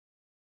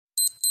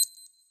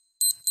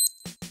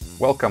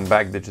Welcome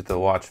back, digital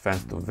watch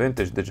fans, to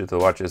vintage digital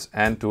watches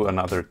and to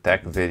another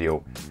tech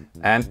video.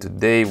 And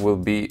today we'll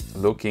be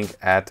looking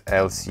at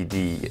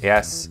LCD.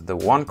 Yes, the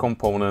one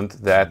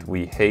component that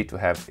we hate to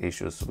have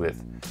issues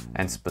with.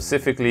 And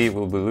specifically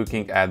we'll be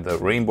looking at the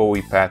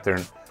rainbowy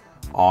pattern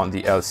on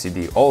the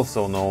LCD,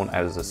 also known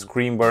as a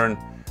screen burn.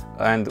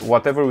 And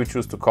whatever we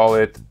choose to call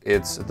it,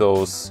 it's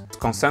those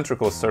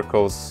concentrical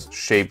circles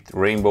shaped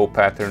rainbow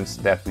patterns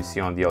that we see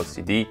on the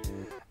LCD.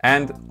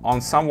 And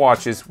on some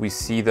watches we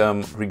see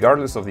them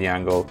regardless of the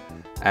angle,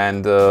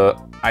 and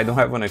I don't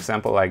have an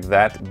example like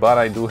that, but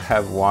I do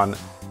have one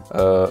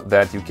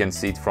that you can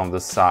see it from the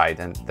side,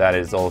 and that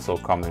is also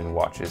common in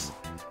watches.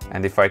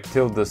 And if I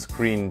tilt the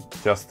screen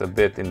just a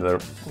bit in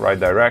the right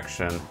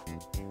direction,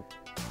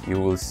 you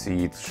will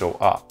see it show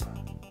up.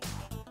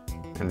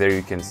 And there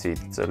you can see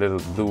it. It's a little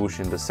bluish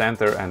in the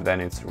center and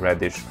then it's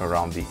reddish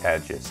around the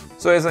edges.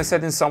 So as I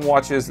said, in some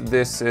watches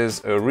this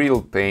is a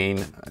real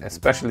pain,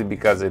 especially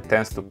because it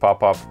tends to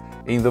pop up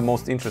in the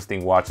most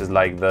interesting watches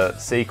like the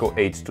Seiko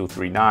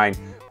H239,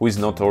 who is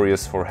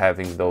notorious for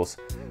having those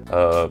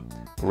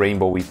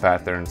rainbowy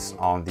patterns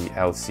on the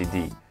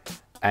LCD.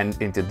 And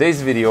in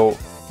today's video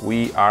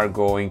we are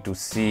going to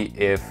see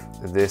if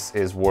this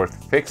is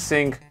worth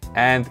fixing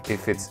and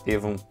if it's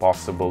even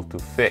possible to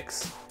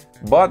fix.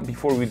 But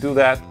before we do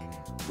that,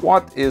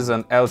 what is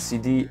an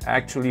LCD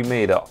actually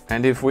made of?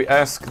 And if we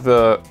ask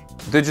the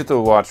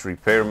Digital Watch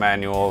Repair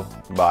Manual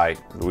by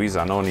Luis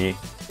Zanoni,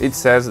 it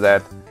says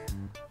that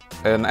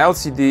an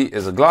LCD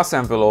is a glass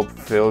envelope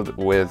filled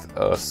with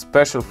a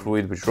special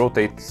fluid which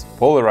rotates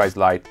polarized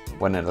light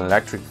when an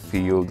electric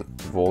field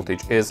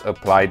voltage is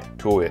applied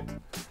to it.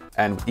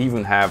 And we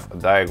even have a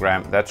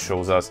diagram that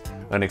shows us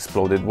an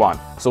exploded one.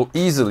 So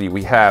easily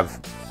we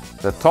have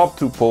the top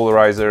two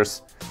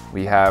polarizers,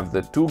 we have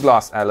the two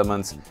glass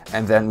elements,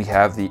 and then we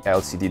have the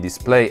LCD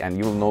display. And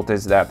you'll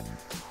notice that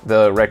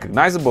the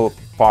recognizable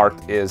part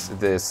is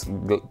this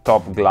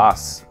top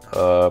glass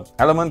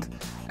element,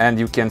 and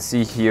you can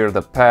see here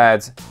the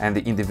pads and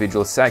the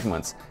individual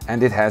segments.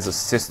 And it has a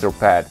sister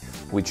pad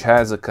which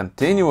has a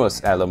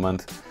continuous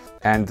element,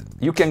 and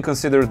you can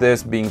consider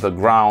this being the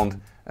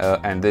ground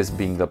and this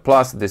being the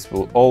plus. This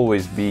will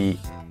always be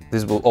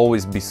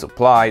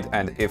supplied,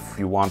 and if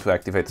you want to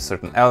activate a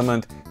certain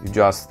element, you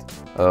just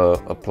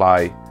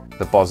apply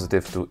the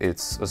positive to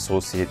its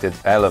associated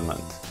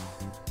element.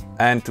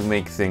 And to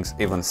make things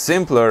even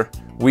simpler,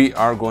 we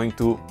are going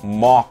to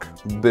mock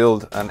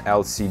build an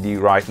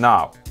LCD right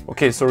now.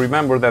 Okay, so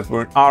remember that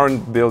we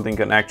aren't building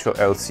an actual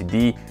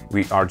LCD,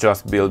 we are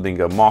just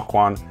building a mock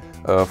one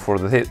for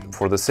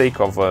the sake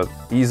of an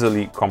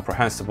easily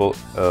comprehensible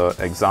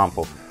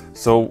example.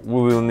 So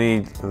we will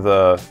need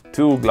the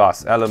two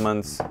glass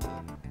elements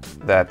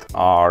that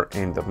are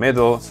in the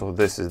middle. So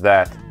this is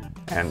that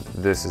and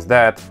this is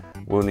that.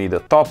 We'll need a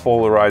top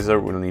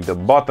polarizer, we'll need a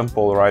bottom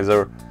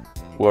polarizer.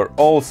 We're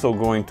also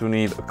going to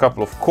need a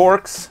couple of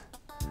corks.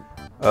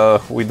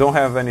 We don't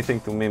have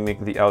anything to mimic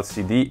the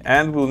LCD,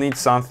 and we'll need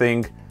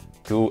something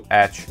to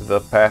etch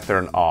the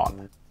pattern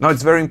on. Now,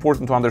 it's very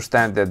important to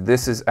understand that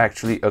this is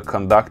actually a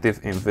conductive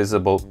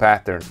invisible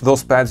pattern.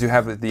 Those pads you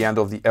have at the end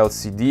of the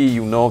LCD,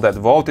 you know that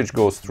voltage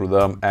goes through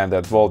them and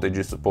that voltage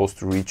is supposed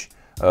to reach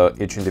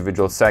each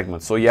individual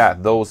segment. So yeah,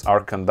 those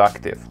are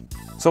conductive.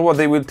 So what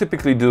they will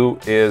typically do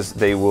is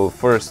they will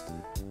first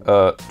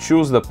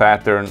choose the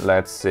pattern.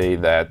 Let's say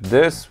that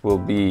this will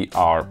be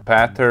our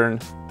pattern,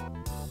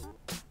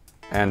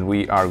 and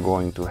we are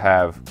going to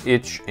have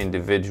each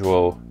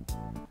individual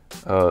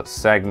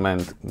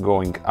segment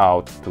going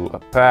out to a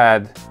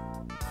pad.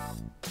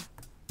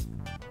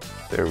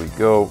 There we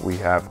go, we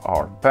have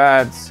our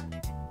pads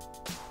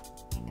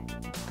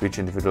to each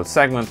individual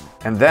segment,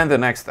 and then the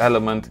next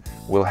element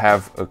will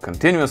have a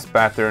continuous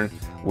pattern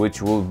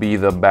which will be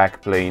the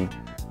backplane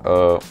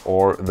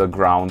or the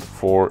ground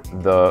for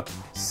the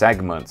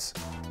segments.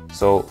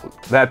 So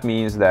that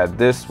means that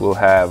this will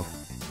have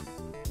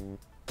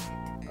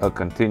a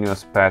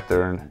continuous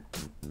pattern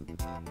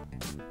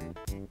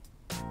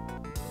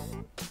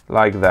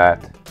like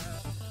that,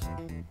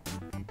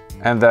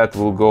 and that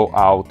will go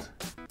out.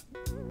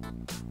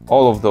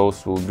 All of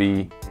those will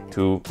be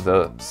to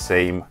the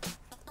same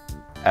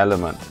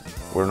element.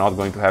 We're not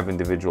going to have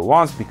individual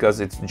ones because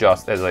it's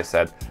just, as I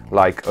said,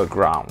 like a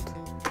ground.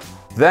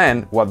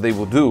 Then what they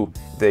would do,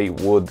 they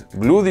would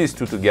glue these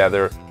two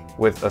together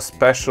with a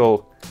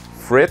special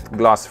frit,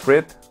 glass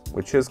frit,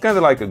 which is kind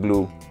of like a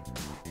glue.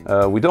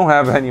 We don't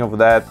have any of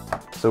that,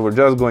 so we're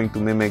just going to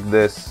mimic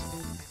this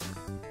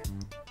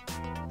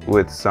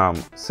with some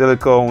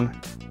silicone.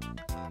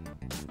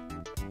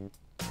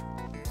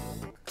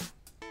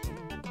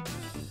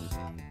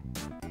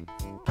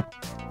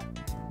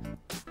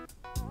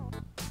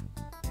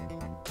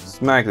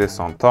 Smack this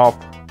on top.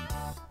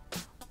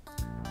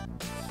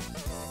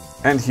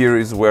 And here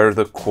is where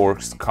the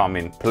corks come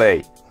in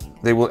play.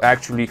 They will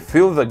actually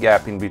fill the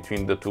gap in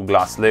between the two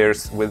glass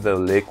layers with a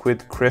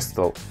liquid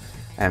crystal,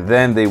 and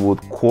then they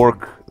would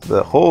cork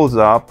the holes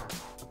up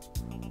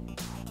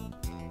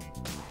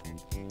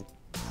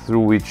through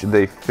which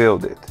they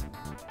filled it.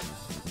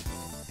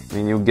 I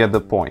mean, you get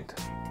the point.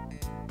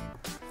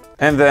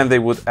 And then they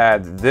would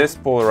add this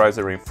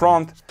polarizer in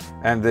front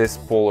and this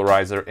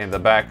polarizer in the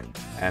back,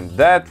 and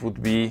that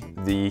would be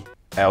the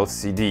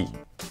LCD.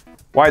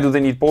 Why do they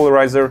need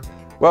polarizer?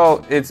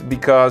 Well, it's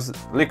because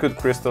liquid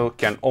crystal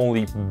can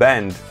only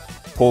bend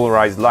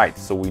polarized light,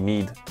 so we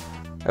need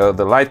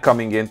the light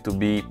coming in to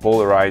be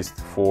polarized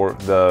for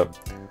the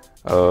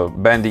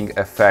bending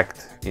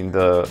effect in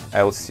the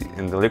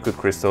liquid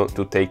crystal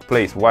to take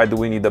place. Why do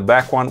we need the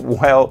back one?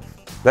 Well,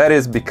 that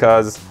is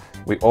because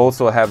we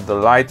also have the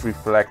light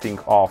reflecting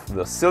off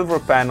the silver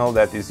panel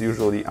that is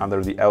usually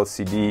under the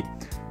LCD.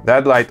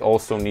 That light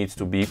also needs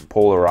to be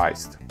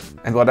polarized.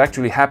 And what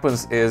actually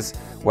happens is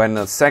when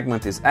a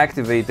segment is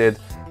activated,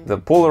 the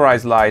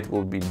polarized light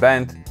will be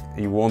bent.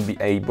 You won't be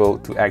able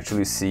to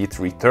actually see it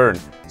return.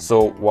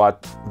 So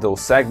what those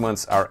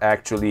segments are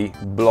actually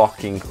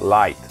blocking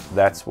light.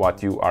 That's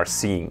what you are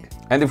seeing.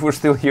 And if we're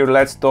still here,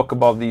 let's talk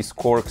about these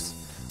corks.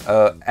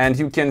 And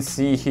you can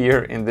see here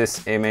in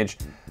this image,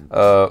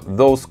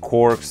 those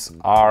corks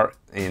are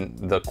in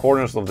the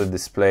corners of the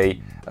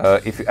display.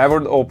 If you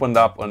ever opened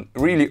up a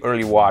really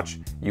early watch,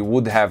 you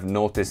would have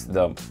noticed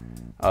them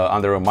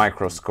under a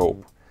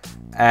microscope.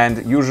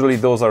 And usually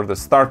those are the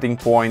starting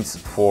points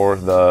for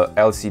the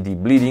LCD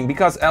bleeding,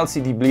 because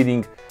LCD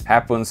bleeding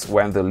happens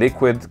when the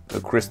liquid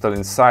crystal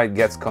inside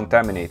gets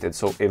contaminated.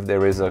 So if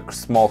there is a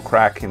small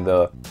crack in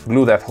the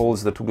glue that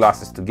holds the two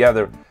glasses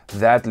together,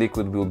 that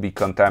liquid will be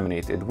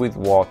contaminated with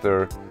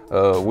water,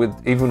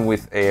 even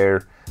with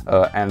air,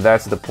 and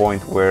that's the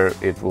point where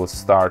it will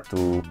start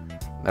to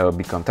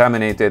be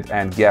contaminated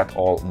and get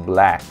all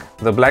black.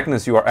 The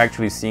blackness you are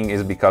actually seeing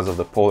is because of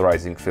the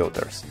polarizing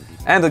filters.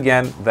 And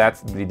again, that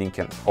bleeding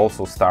can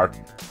also start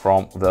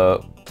from the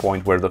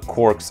point where the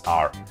corks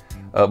are.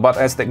 But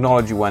as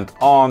technology went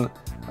on,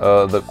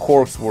 the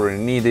corks were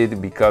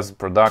needed because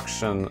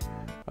production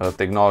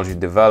technology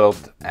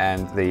developed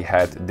and they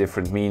had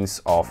different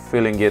means of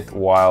filling it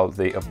while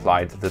they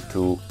applied the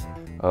two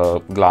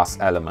glass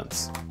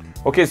elements.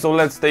 Okay, so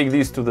let's take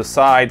these to the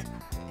side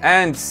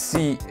and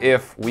see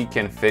if we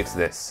can fix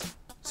this.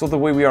 So the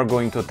way we are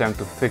going to attempt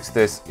to fix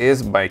this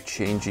is by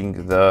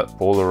changing the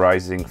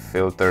polarizing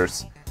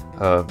filters,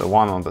 the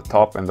one on the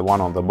top and the one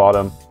on the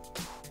bottom,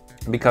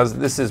 because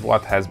this is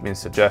what has been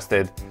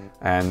suggested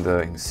and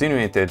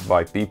insinuated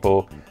by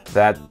people,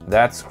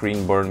 that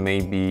screen burn may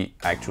be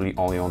actually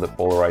only on the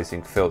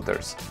polarizing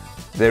filters.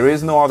 There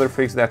is no other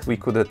fix that we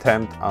could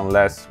attempt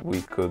unless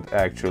we could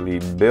actually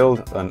build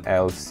an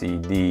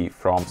LCD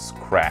from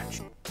scratch.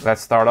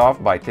 Let's start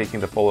off by taking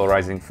the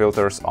polarizing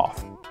filters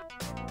off.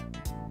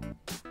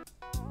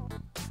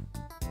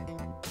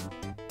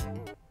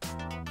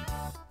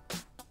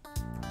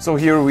 So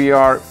here we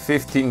are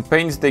 15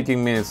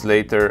 painstaking minutes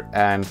later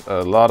and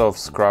a lot of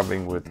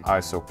scrubbing with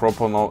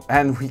isopropanol,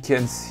 and we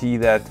can see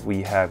that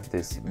we have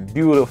this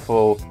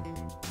beautiful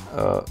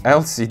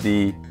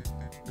LCD.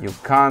 You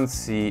can't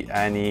see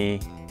any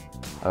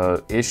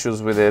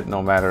issues with it,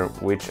 no matter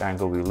which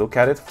angle we look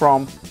at it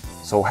from.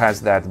 So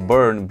has that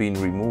burn been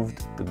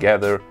removed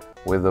together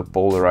with the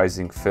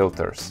polarizing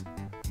filters?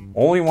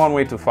 Only one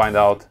way to find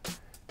out,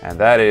 and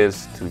that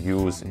is to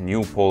use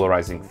new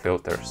polarizing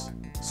filters.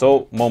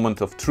 So,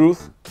 moment of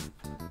truth.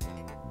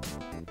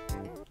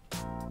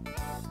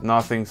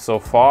 Nothing so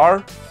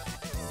far,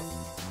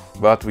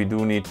 but we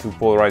do need two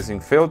polarizing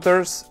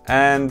filters,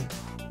 and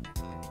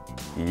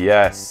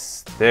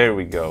yes, there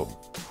we go.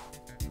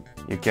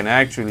 You can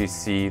actually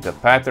see the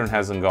pattern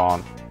hasn't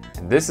gone,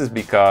 and this is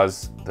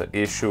because the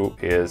issue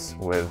is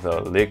with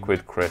the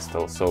liquid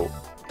crystal. So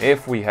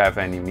if we have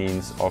any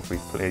means of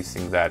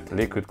replacing that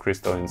liquid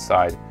crystal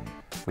inside,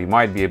 we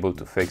might be able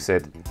to fix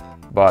it,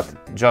 but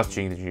just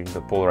changing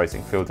the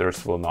polarizing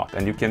filters will not.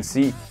 And you can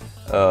see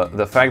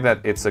the fact that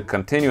it's a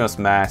continuous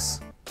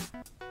mass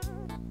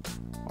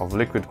of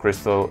liquid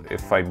crystal.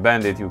 If I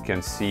bend it, you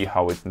can see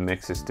how it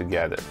mixes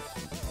together.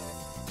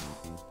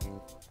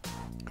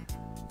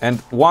 And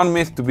one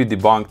myth to be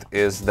debunked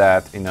is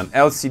that in an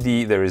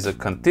LCD there is a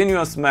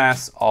continuous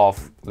mass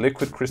of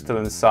liquid crystal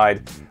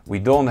inside. We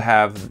don't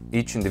have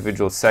each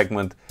individual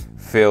segment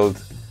filled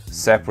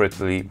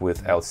separately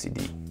with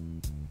LCD.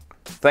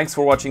 Thanks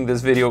for watching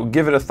this video.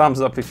 Give it a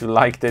thumbs up if you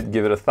liked it.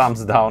 Give it a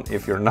thumbs down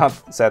if you're not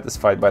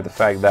satisfied by the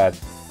fact that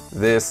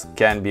this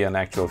can be an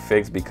actual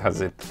fix,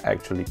 because it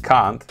actually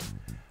can't.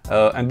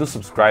 And do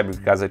subscribe,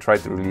 because I try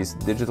to release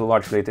digital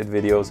watch related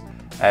videos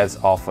as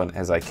often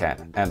as I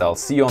can. And I'll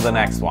see you on the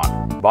next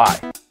one. Bye.